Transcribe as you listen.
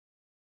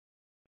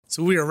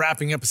So we are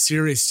wrapping up a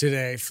series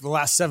today. For the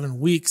last 7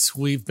 weeks,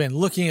 we've been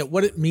looking at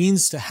what it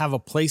means to have a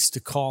place to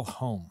call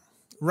home,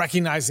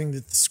 recognizing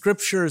that the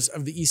scriptures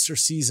of the Easter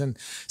season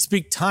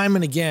speak time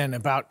and again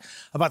about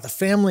the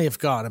family of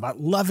God,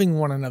 about loving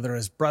one another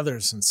as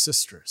brothers and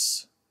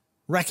sisters,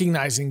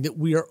 recognizing that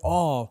we are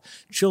all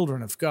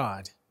children of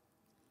God.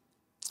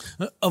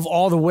 Of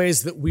all the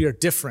ways that we are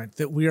different,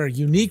 that we are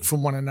unique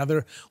from one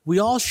another, we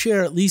all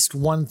share at least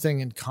one thing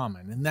in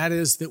common, and that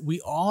is that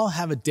we all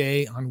have a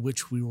day on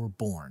which we were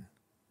born.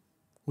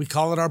 We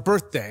call it our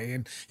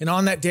birthday, and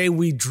on that day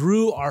we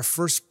drew our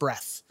first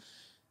breath,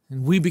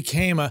 and we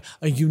became a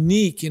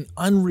unique and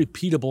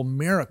unrepeatable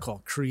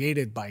miracle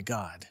created by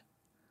God.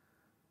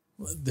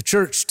 The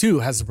church,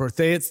 too, has a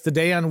birthday. It's the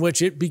day on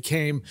which it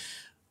became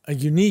a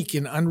unique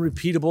and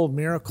unrepeatable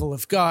miracle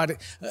of God,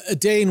 a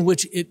day in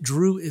which it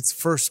drew its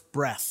first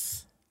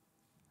breath.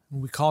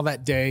 And we call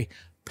that day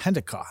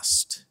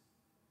Pentecost.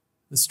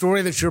 The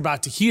story that you're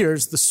about to hear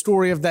is the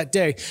story of that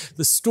day,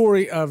 the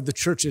story of the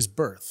church's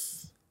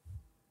birth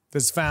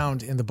that's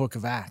found in the book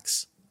of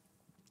Acts.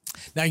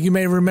 Now, you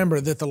may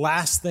remember that the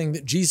last thing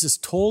that Jesus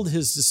told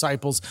his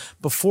disciples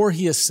before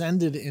he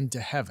ascended into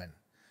heaven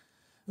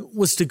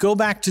was to go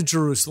back to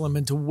Jerusalem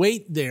and to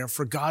wait there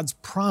for God's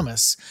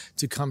promise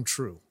to come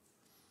true.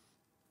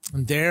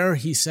 And there,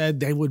 he said,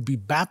 they would be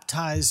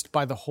baptized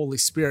by the Holy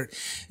Spirit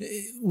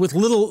with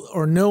little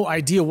or no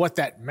idea what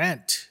that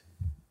meant.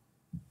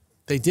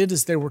 They did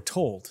as they were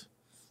told.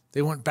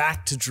 They went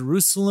back to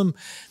Jerusalem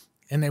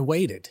and they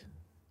waited.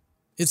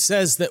 It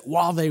says that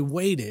while they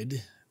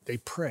waited, they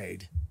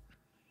prayed.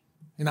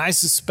 And I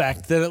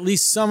suspect that at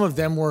least some of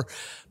them were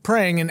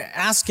praying and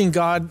asking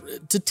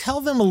God to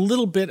tell them a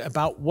little bit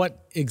about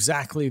what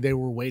exactly they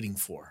were waiting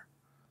for.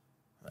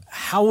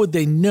 How would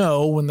they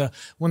know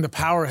when the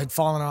power had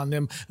fallen on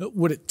them?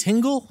 Would it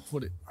tingle?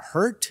 Would it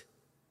hurt?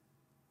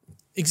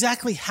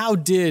 Exactly how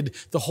did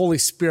the Holy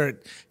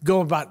Spirit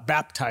go about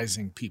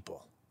baptizing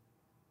people?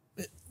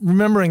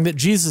 Remembering that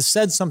Jesus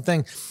said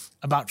something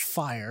about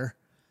fire,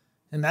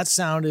 and that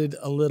sounded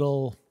a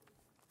little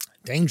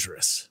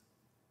dangerous.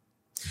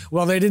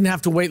 Well, they didn't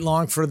have to wait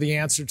long for the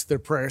answer to their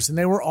prayers, and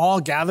they were all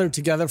gathered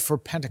together for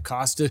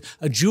Pentecost,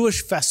 a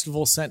Jewish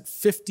festival sent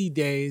 50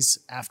 days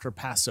after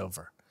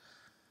Passover.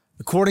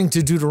 According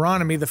to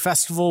Deuteronomy, the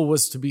festival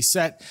was to be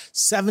set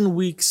 7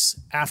 weeks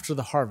after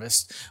the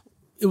harvest.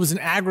 It was an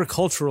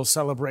agricultural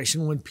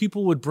celebration when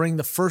people would bring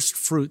the first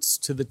fruits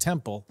to the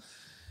temple,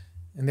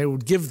 and they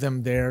would give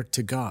them there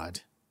to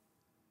God.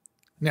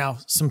 Now,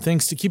 some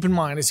things to keep in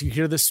mind as you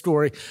hear this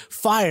story.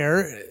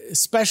 Fire,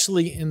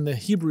 especially in the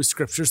Hebrew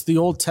scriptures, the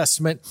Old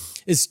Testament,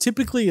 is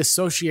typically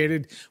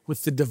associated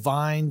with the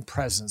divine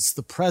presence,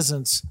 the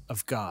presence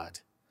of God.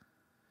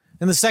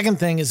 And the second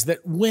thing is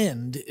that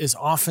wind is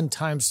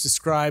oftentimes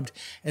described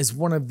as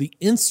one of the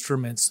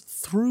instruments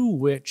through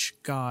which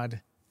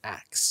God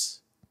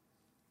acts.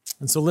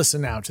 And so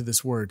listen now to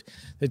this word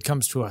that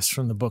comes to us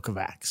from the book of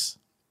Acts.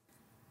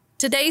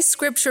 Today's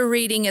scripture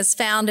reading is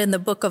found in the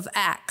book of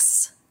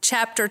Acts,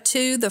 chapter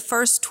 2, the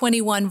first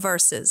 21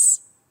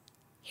 verses.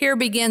 Here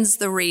begins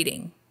the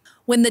reading.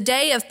 When the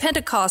day of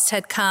Pentecost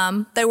had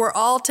come, they were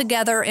all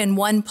together in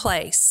one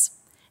place.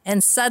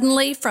 And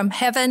suddenly from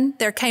heaven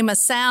there came a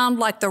sound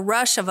like the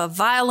rush of a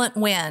violent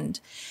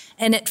wind,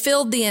 and it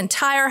filled the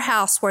entire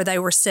house where they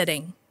were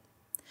sitting.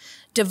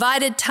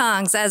 Divided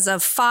tongues as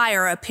of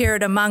fire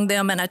appeared among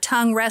them, and a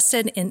tongue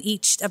rested in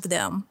each of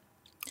them.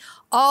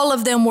 All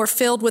of them were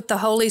filled with the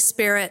Holy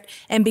Spirit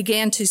and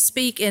began to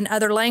speak in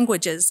other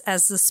languages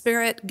as the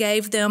Spirit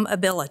gave them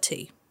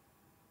ability.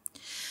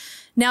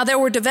 Now there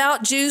were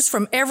devout Jews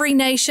from every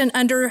nation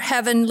under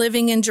heaven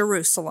living in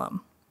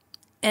Jerusalem.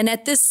 And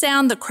at this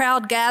sound, the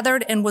crowd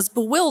gathered and was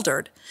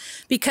bewildered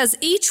because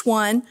each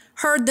one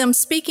heard them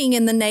speaking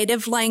in the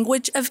native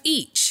language of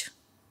each.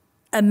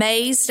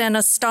 Amazed and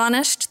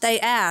astonished, they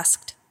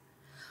asked,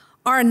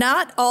 "Are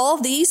not all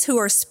these who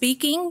are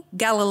speaking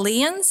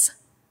Galileans?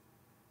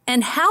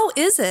 And how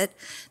is it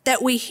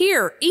that we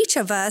hear each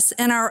of us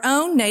in our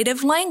own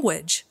native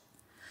language?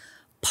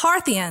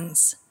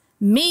 Parthians,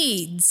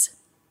 Medes,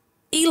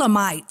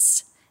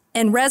 Elamites,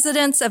 and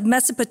residents of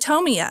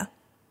Mesopotamia,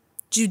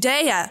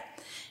 Judea,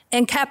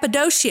 and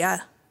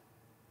Cappadocia,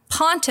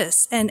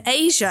 Pontus and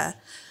Asia,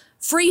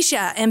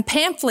 Phrygia and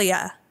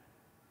Pamphylia,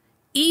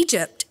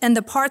 Egypt and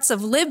the parts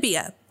of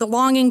Libya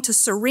belonging to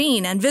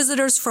Cyrene, and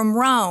visitors from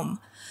Rome,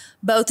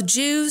 both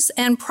Jews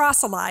and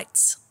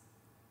proselytes,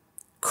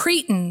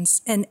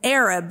 Cretans and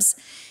Arabs.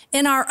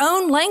 In our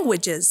own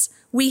languages,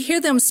 we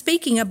hear them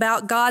speaking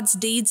about God's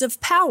deeds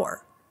of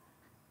power."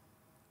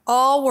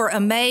 All were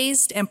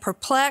amazed and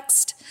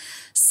perplexed,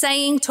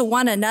 saying to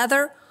one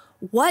another,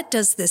 "What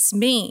does this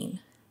mean?"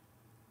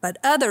 But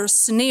others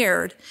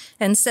sneered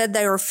and said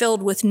they were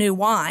filled with new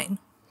wine.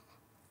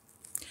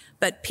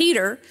 But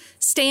Peter,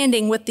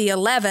 standing with the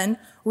 11,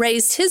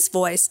 raised his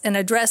voice and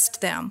addressed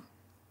them.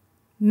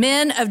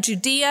 "Men of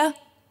Judea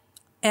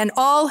and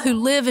all who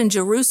live in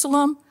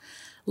Jerusalem,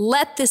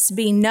 let this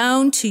be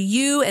known to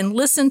you and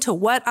listen to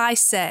what I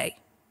say.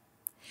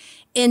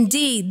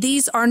 Indeed,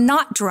 these are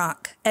not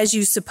drunk, as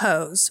you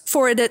suppose,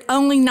 for it is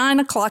only 9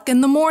 o'clock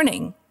in the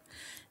morning.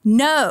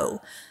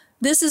 No,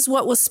 this is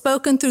what was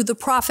spoken through the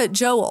prophet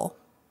Joel.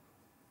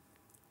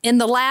 In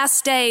the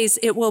last days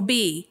it will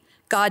be,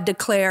 God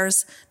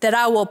declares, that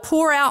I will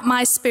pour out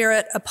my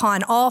Spirit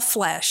upon all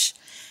flesh,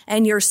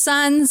 and your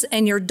sons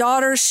and your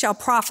daughters shall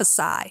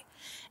prophesy,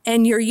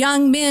 and your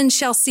young men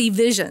shall see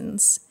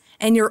visions,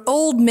 and your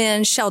old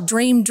men shall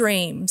dream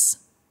dreams.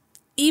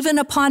 Even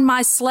upon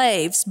my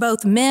slaves,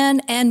 both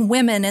men and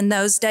women in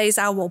those days,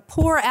 I will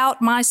pour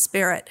out my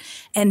Spirit,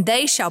 and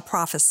they shall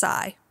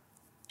prophesy.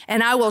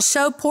 And I will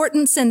show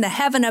portents in the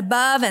heaven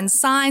above and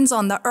signs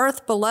on the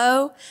earth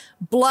below,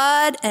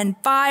 blood and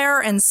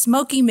fire and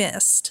smoky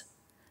mist.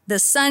 The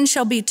sun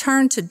shall be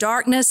turned to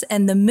darkness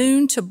and the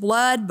moon to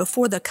blood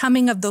before the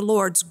coming of the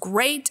Lord's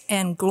great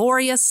and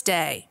glorious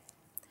day.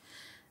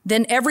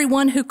 Then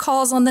everyone who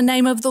calls on the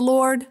name of the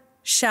Lord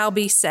shall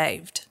be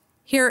saved.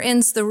 Here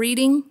ends the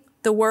reading,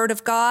 the word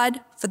of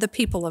God for the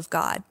people of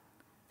God.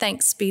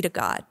 Thanks be to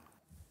God.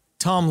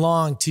 Tom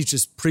Long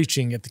teaches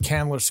preaching at the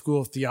Candler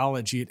School of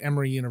Theology at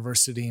Emory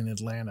University in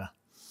Atlanta.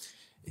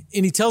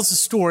 And he tells a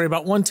story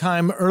about one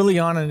time early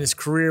on in his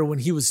career when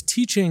he was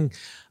teaching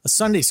a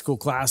Sunday school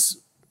class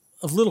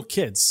of little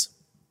kids.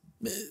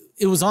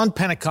 It was on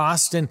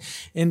Pentecost, and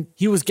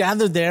he was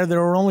gathered there. There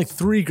were only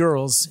 3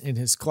 girls in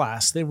his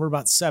class. They were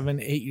about 7,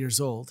 8 years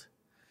old.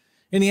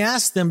 And he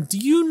asked them, "Do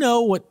you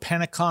know what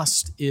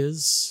Pentecost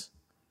is?"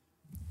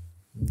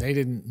 They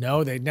didn't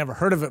know. They'd never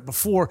heard of it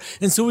before.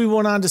 And so he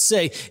went on to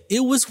say,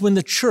 it was when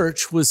the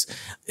church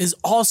is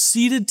all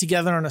seated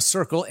together in a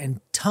circle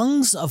and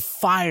tongues of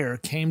fire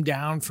came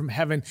down from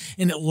heaven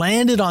and it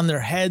landed on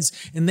their heads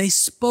and they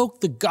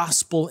spoke the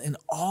gospel in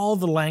all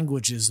the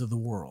languages of the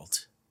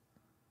world.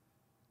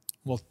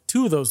 Well,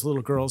 2 of those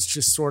little girls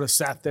just sort of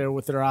sat there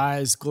with their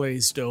eyes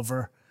glazed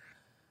over.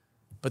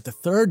 But the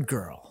third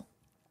girl,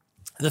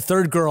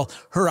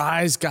 her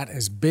eyes got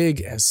as big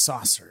as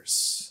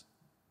saucers.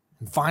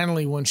 And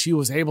finally, when she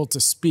was able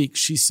to speak,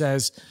 she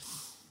says,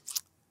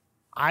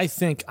 "I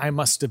think I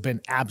must have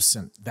been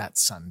absent that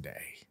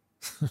Sunday."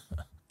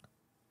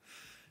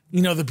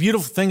 You know, the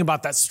beautiful thing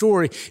about that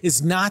story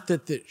is not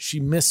that she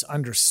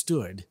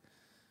misunderstood.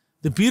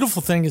 The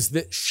beautiful thing is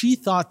that she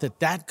thought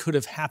that could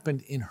have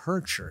happened in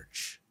her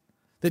church,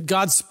 that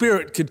God's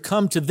Spirit could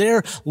come to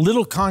their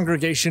little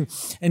congregation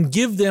and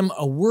give them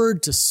a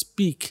word to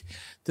speak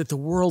that the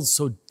world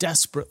so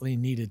desperately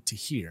needed to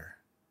hear.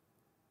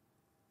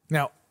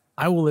 Now,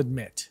 I will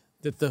admit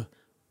that the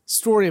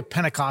story of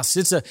Pentecost,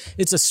 it's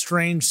a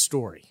strange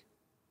story.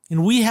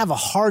 And we have a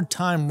hard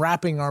time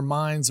wrapping our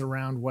minds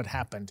around what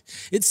happened.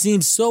 It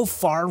seems so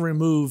far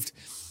removed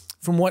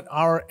from what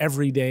our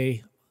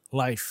everyday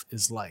life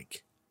is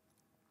like.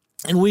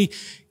 And we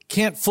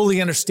can't fully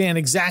understand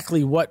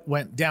exactly what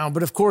went down.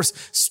 But of course,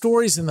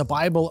 stories in the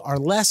Bible are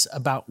less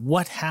about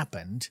what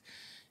happened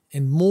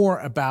and more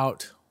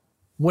about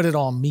what it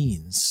all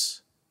means.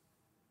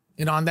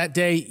 And on that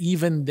day,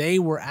 even they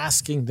were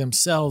asking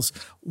themselves,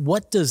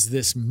 what does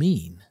this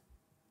mean?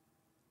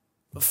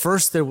 But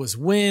first there was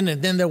wind,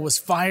 and then there was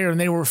fire, and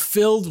they were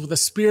filled with the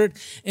Spirit,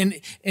 and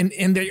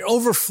they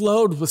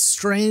overflowed with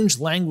strange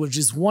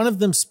languages. One of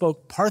them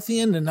spoke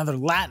Parthian, another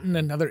Latin,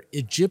 another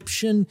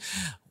Egyptian.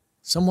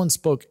 Someone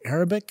spoke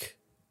Arabic.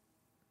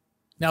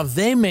 Now,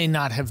 they may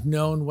not have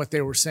known what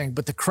they were saying,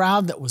 but the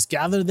crowd that was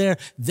gathered there,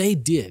 they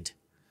did.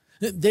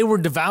 They were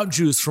devout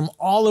Jews from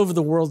all over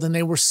the world, and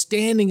they were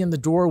standing in the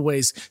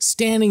doorways,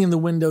 standing in the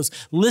windows,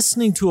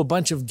 listening to a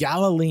bunch of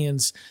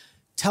Galileans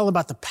tell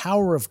about the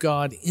power of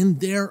God in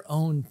their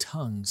own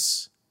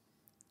tongues,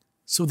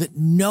 so that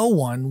no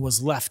one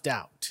was left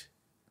out.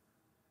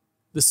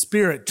 The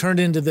Spirit turned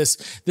into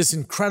this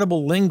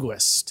incredible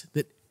linguist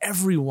that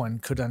everyone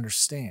could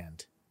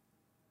understand.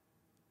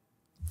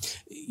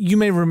 You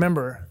may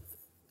remember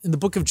in the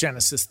book of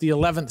Genesis, the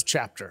 11th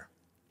chapter,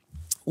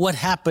 what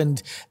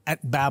happened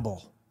at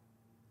Babel.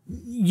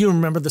 You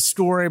remember the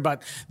story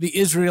about the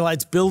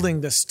Israelites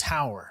building this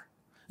tower.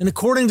 And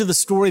according to the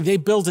story, they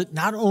built it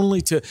not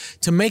only to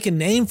make a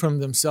name for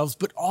themselves,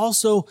 but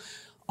also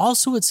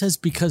it says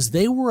because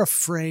they were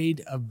afraid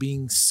of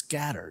being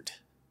scattered.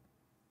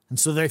 And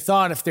so they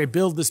thought if they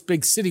build this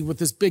big city with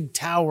this big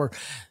tower,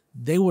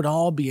 they would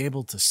all be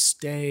able to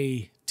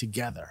stay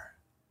together.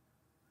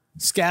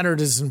 Scattered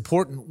is an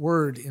important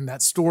word in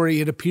that story.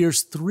 It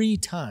appears 3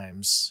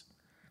 times.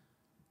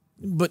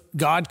 But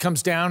God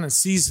comes down and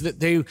sees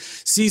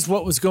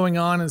what was going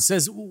on and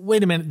says,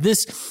 wait a minute,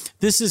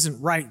 this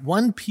isn't right.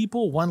 One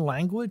people, one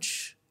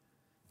language?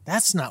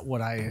 That's not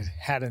what I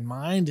had in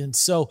mind. And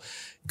so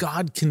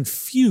God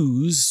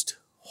confused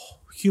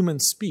human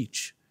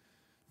speech,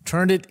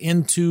 turned it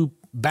into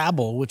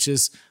Babel, which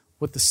is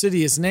what the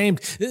city is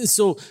named.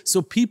 So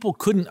people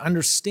couldn't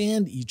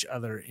understand each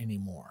other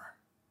anymore.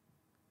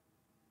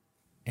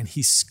 And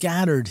he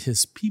scattered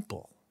his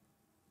people,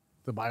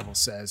 the Bible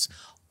says,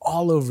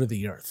 all over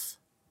the earth.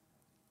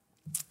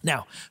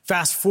 Now,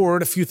 fast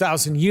forward a few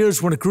thousand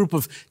years when a group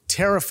of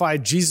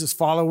terrified Jesus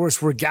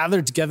followers were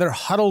gathered together,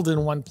 huddled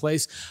in one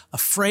place,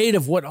 afraid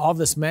of what all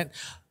this meant,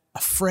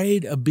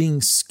 afraid of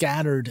being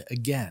scattered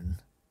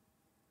again.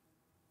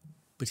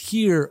 But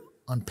here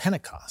on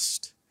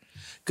Pentecost,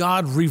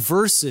 God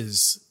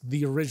reverses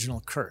the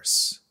original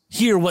curse.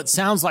 Here, what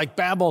sounds like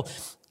Babel,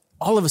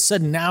 all of a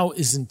sudden now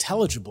is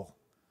intelligible.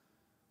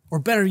 Or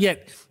better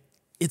yet,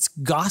 it's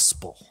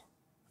gospel.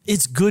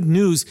 It's good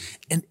news,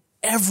 and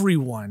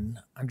everyone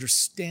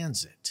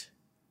understands it.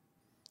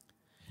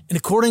 And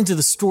according to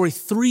the story,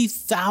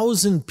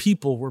 3,000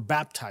 people were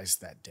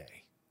baptized that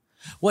day.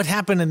 What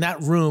happened in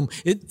that room,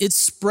 it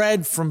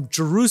spread from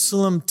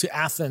Jerusalem to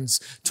Athens,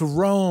 to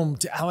Rome,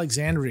 to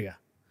Alexandria.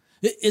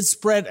 It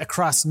spread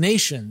across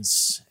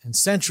nations and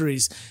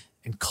centuries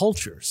and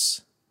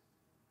cultures.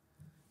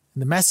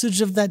 And the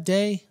message of that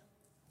day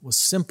was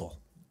simple.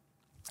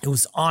 It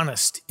was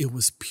honest. It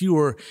was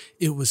pure.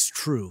 It was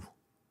true.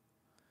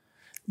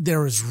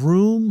 There is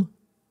room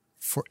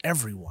for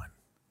everyone.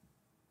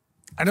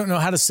 I don't know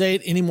how to say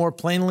it any more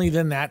plainly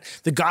than that.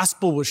 The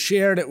gospel was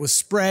shared. It was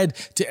spread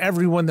to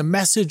everyone. The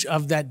message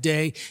of that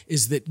day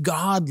is that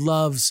God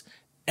loves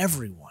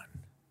everyone.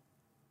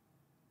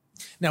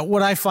 Now,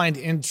 what I find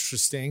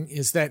interesting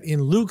is that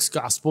in Luke's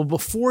gospel,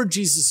 before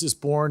Jesus is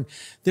born,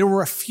 there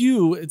were a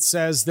few, it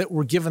says, that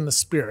were given the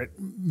Spirit.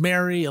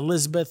 Mary,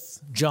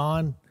 Elizabeth,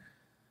 John.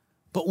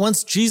 But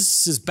once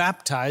Jesus is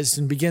baptized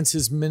and begins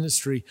his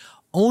ministry,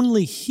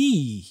 only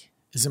he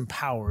is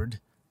empowered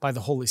by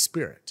the Holy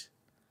Spirit.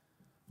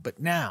 But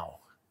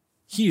now,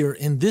 here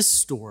in this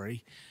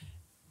story,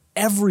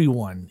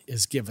 everyone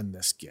is given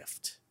this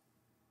gift.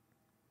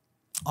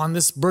 On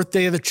this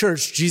birthday of the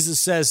church, Jesus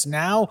says,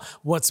 now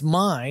what's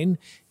mine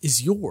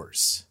is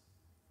yours.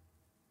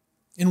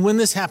 And when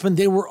this happened,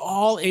 they were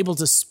all able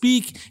to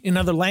speak in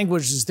other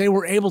languages. They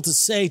were able to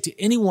say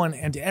to anyone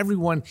and to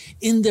everyone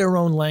in their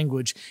own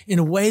language, in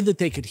a way that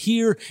they could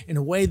hear, in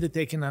a way that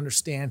they can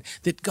understand,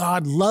 that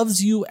God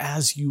loves you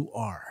as you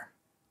are.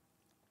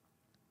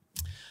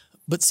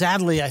 But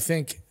sadly, I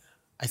think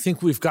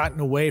we've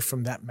gotten away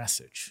from that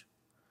message.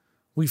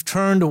 We've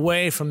turned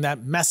away from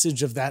that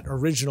message of that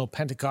original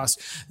Pentecost.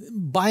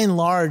 By and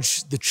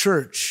large, the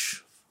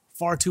church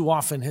far too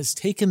often has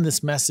taken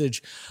this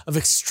message of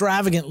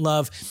extravagant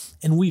love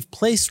and we've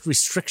placed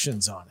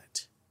restrictions on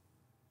it.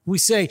 We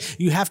say,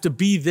 you have to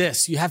be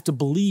this, you have to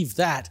believe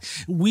that.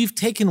 We've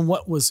taken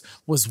what was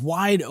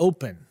wide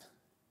open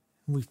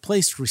and we've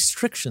placed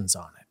restrictions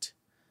on it.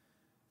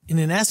 And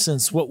in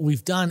essence, what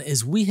we've done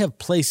is we have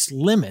placed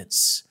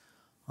limits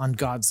on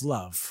God's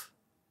love.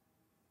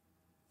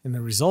 And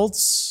the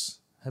results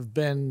have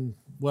been,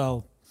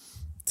 well,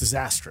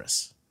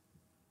 disastrous.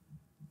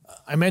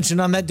 I mentioned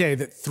on that day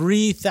that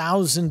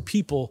 3,000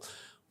 people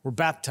were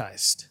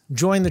baptized,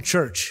 joined the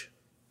church.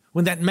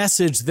 When that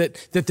message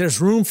that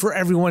there's room for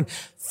everyone,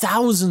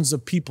 thousands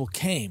of people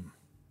came.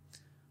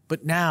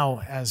 But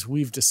now, as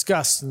we've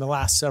discussed in the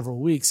last several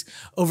weeks,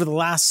 over the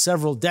last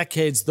several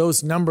decades,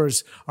 those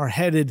numbers are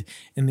headed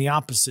in the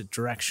opposite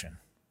direction.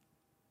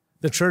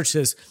 The church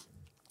has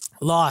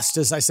lost,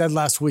 as I said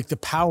last week, the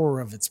power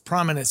of its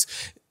prominence.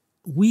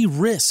 We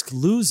risk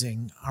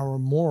losing our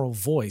moral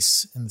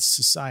voice in the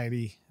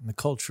society and the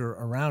culture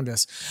around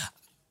us.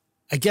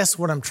 I guess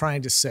what I'm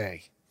trying to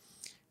say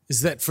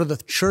is that for the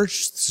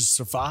church to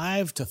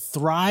survive, to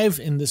thrive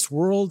in this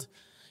world,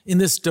 in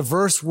this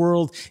diverse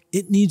world,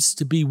 it needs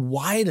to be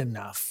wide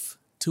enough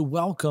to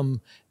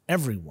welcome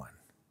everyone.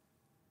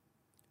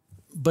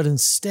 But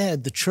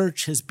instead, the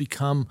church has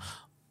become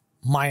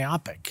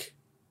myopic.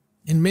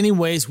 In many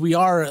ways, we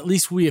are, or at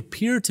least we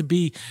appear to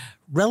be,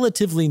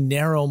 relatively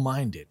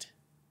narrow-minded.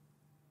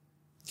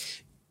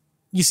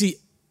 You see,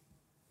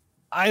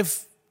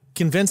 I've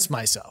convinced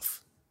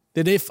myself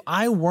that if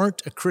I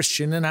weren't a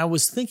Christian and I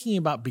was thinking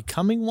about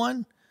becoming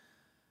one,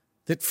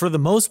 that for the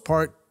most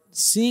part,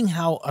 seeing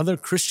how other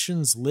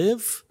Christians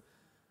live,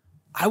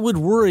 I would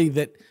worry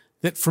that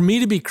for me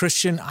to be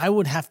Christian, I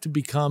would have to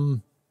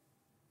become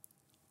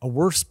a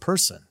worse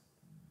person.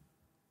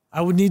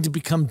 I would need to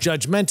become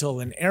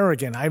judgmental and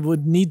arrogant. I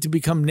would need to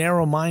become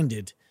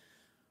narrow-minded.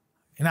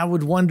 And I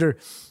would wonder,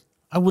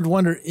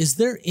 is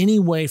there any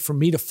way for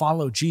me to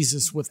follow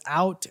Jesus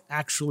without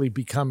actually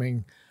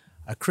becoming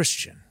a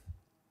Christian?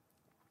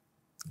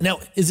 Now,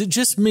 is it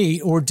just me,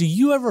 or do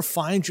you ever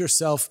find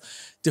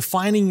yourself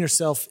defining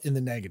yourself in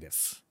the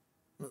negative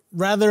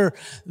rather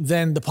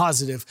than the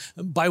positive,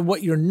 by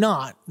what you're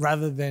not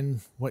rather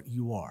than what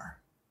you are?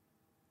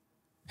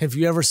 Have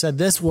you ever said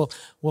this? Well,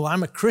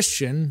 I'm a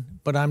Christian,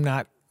 but I'm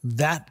not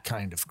that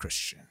kind of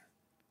Christian.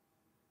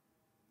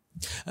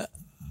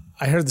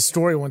 I heard the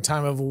story one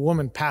time of a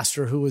woman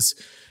pastor who was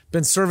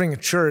been serving a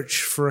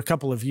church for a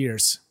couple of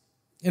years.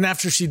 And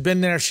after she'd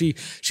been there, she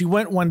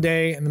went one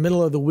day in the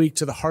middle of the week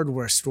to the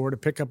hardware store to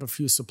pick up a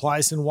few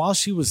supplies. And while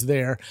she was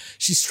there,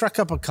 she struck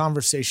up a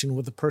conversation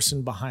with the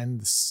person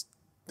behind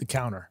the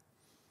counter.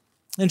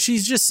 And she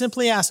just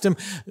simply asked him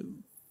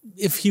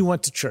if he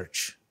went to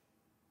church.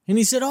 And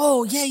he said,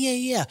 oh,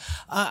 yeah.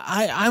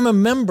 I'm a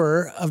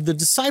member of the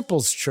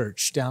Disciples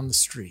Church down the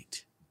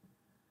street.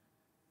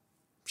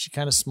 She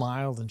kind of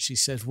smiled and she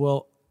said,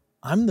 well,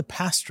 I'm the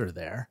pastor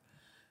there,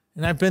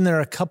 and I've been there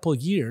a couple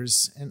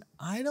years, and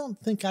I don't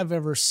think I've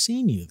ever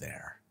seen you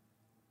there.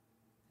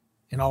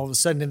 And all of a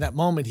sudden in that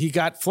moment, he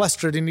got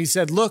flustered and he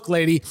said, look,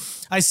 lady,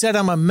 I said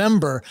I'm a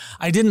member.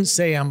 I didn't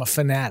say I'm a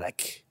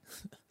fanatic.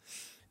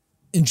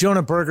 In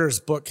Jonah Berger's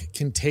book,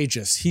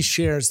 Contagious, he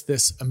shares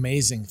this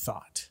amazing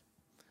thought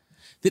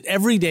that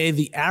every day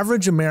the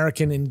average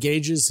American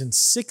engages in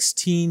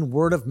 16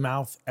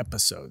 word-of-mouth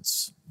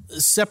episodes,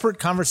 separate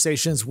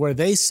conversations where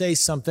they say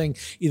something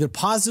either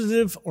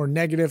positive or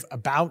negative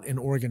about an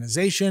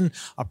organization,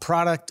 a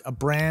product, a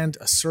brand,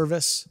 a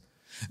service.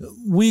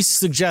 We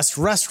suggest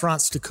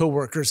restaurants to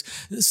coworkers,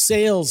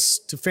 sales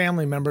to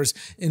family members,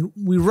 and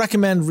we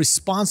recommend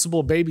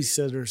responsible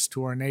babysitters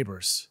to our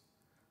neighbors.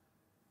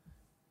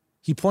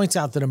 He points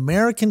out that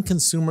American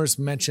consumers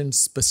mention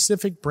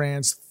specific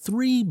brands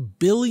 3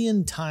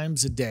 billion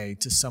times a day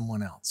to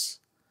someone else.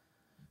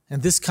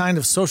 And this kind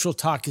of social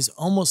talk is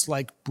almost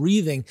like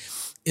breathing.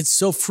 It's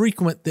so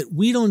frequent that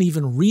we don't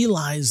even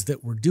realize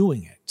that we're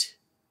doing it.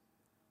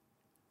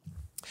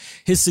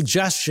 His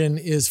suggestion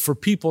is for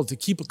people to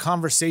keep a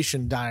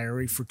conversation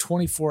diary for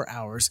 24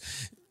 hours.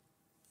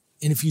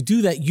 And if you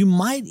do that, you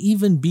might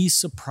even be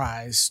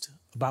surprised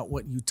about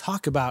what you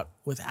talk about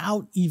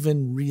without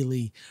even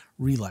really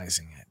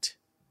realizing it.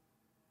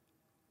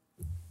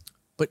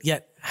 But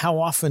yet, how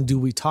often do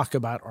we talk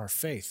about our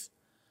faith?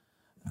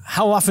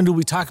 How often do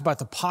we talk about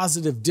the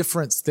positive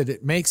difference that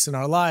it makes in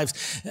our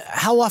lives?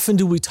 How often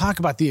do we talk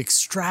about the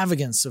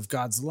extravagance of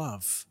God's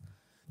love?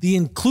 The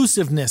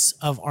inclusiveness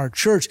of our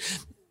church?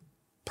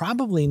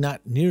 Probably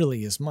not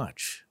nearly as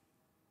much,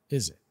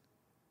 is it?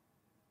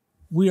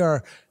 We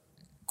are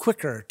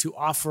quicker to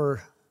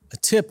offer a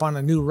tip on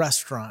a new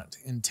restaurant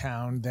in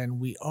town than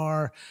we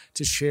are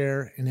to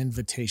share an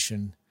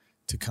invitation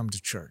to come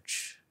to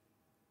church.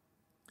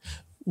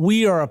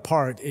 We are a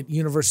part at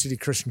University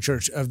Christian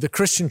Church of the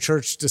Christian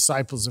Church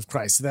Disciples of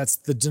Christ. That's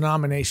the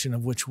denomination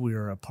of which we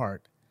are a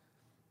part.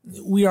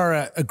 We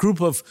are a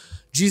group of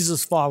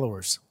Jesus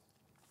followers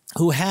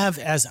who have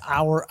as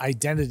our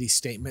identity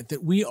statement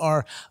that we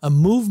are a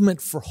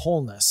movement for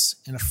wholeness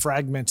in a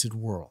fragmented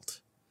world.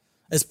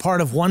 As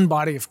part of one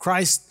body of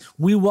Christ,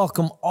 we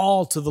welcome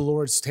all to the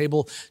Lord's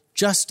table,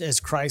 just as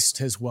Christ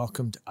has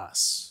welcomed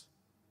us.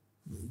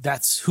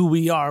 That's who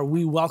we are.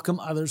 We welcome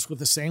others with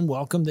the same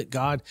welcome that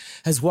God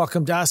has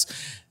welcomed us.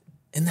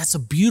 And that's a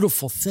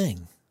beautiful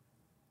thing.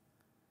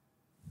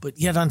 But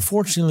yet,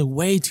 unfortunately,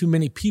 way too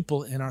many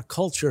people in our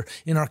culture,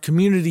 in our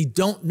community,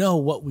 don't know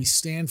what we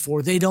stand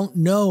for. They don't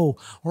know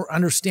or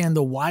understand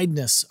the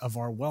wideness of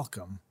our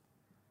welcome.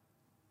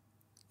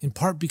 In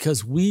part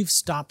because we've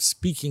stopped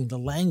speaking the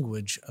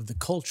language of the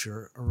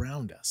culture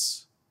around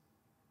us.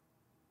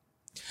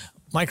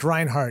 Mike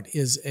Reinhardt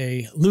is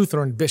a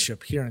Lutheran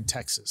bishop here in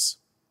Texas.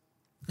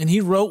 And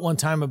he wrote one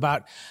time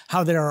about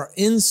how there are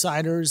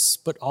insiders,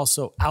 but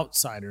also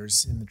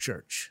outsiders in the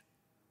church.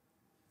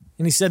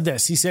 And he said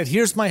this, he said,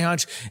 here's my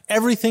hunch.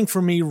 Everything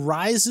for me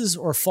rises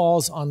or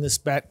falls on this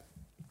bet.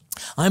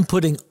 I'm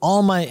putting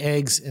all my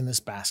eggs in this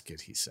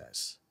basket, he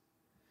says.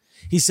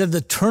 He said the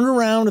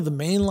turnaround of the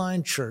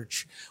mainline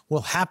church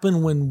will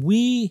happen when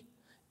we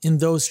in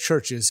those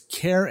churches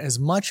care as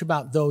much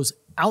about those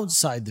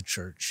outside the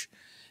church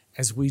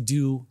as we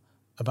do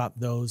about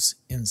those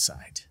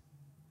inside.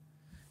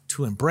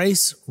 To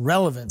embrace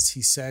relevance,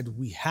 he said,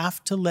 we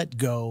have to let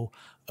go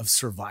of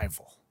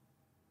survival.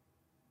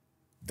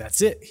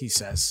 That's it, he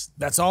says.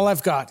 That's all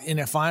I've got. And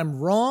if I'm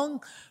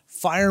wrong,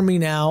 fire me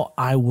now.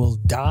 I will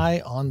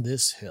die on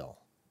this hill.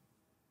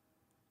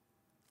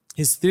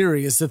 His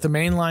theory is that the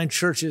mainline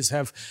churches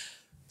have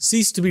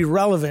ceased to be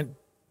relevant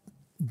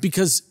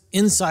because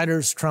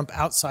insiders trump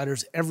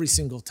outsiders every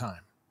single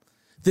time.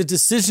 The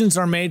decisions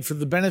are made for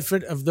the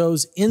benefit of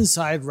those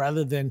inside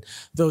rather than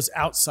those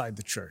outside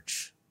the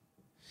church.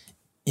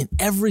 In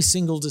every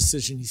single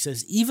decision, he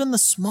says, even the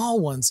small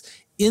ones,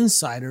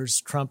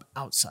 insiders trump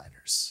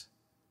outsiders.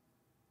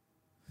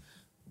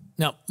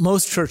 Now,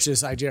 most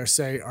churches, I dare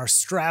say, are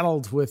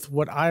straddled with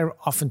what I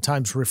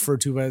oftentimes refer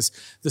to as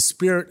the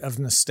spirit of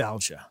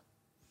nostalgia.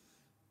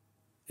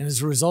 And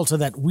as a result of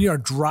that, we are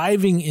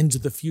driving into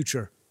the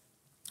future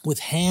with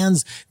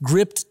hands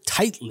gripped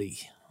tightly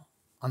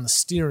on the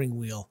steering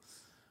wheel,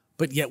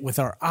 but yet with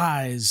our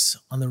eyes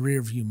on the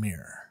rearview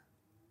mirror.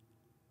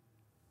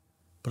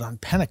 But on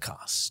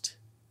Pentecost,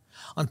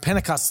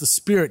 the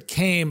Spirit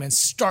came and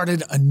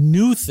started a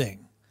new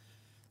thing.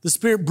 The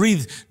Spirit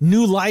breathed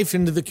new life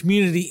into the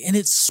community, and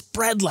it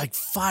spread like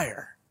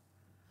fire.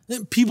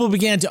 People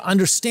began to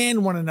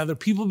understand one another.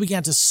 People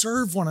began to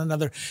serve one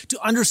another, to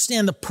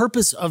understand the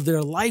purpose of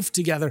their life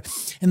together.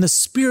 And the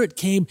Spirit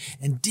came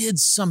and did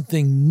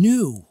something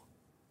new.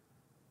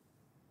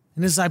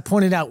 And as I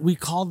pointed out, we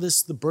call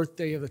this the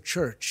birthday of the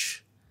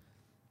church.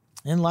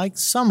 And like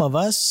some of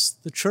us,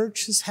 the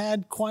church has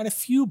had quite a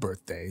few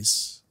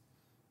birthdays.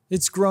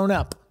 It's grown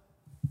up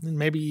and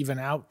maybe even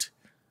out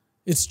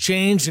It's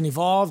changed and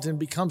evolved and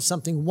become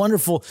something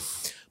wonderful,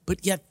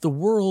 but yet the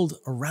world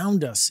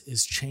around us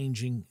is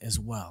changing as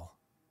well.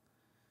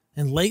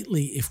 And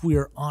lately, if we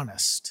are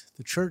honest,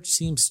 the church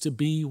seems to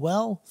be,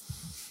 well,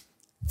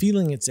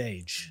 feeling its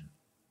age.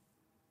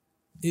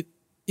 It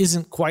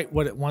isn't quite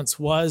what it once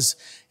was,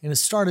 and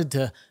it's started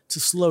to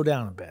slow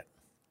down a bit.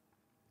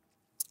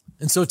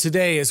 And so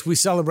today, as we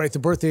celebrate the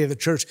birthday of the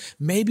church,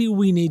 maybe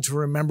we need to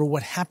remember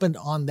what happened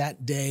on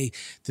that day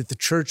that the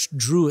church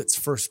drew its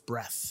first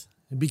breath.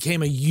 It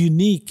became a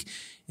unique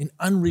and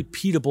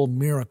unrepeatable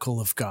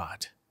miracle of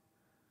God.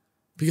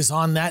 Because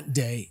on that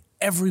day,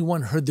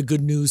 everyone heard the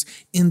good news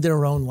in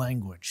their own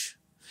language.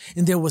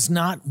 And there was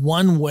not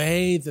one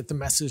way that the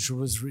message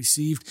was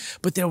received,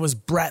 but there was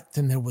breadth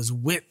and there was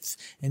width.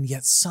 And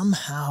yet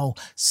somehow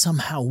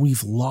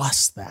we've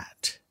lost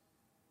that.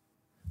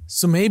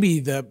 So maybe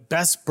the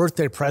best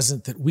birthday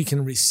present that we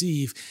can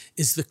receive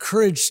is the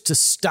courage to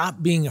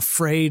stop being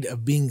afraid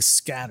of being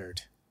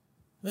scattered,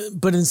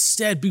 but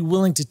instead be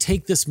willing to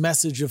take this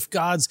message of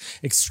God's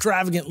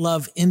extravagant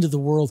love into the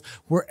world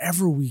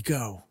wherever we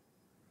go.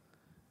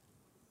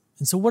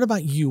 And so what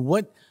about you?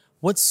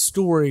 What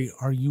story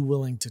are you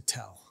willing to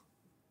tell?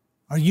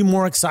 Are you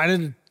more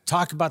excited to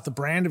talk about the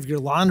brand of your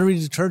laundry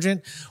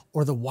detergent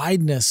or the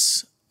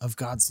wideness of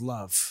God's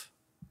love?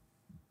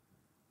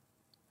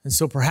 And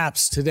so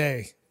perhaps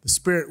today, the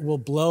Spirit will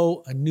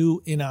blow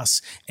anew in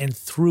us and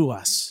through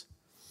us,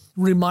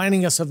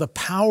 reminding us of the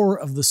power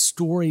of the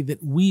story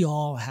that we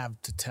all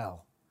have to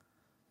tell.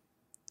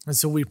 And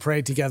so we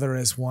pray together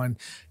as one,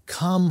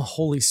 come,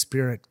 Holy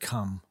Spirit,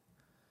 come.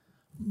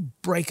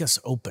 Break us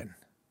open.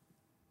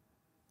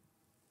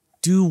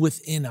 Do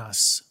within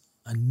us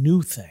a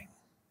new thing.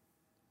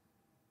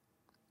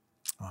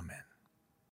 Amen.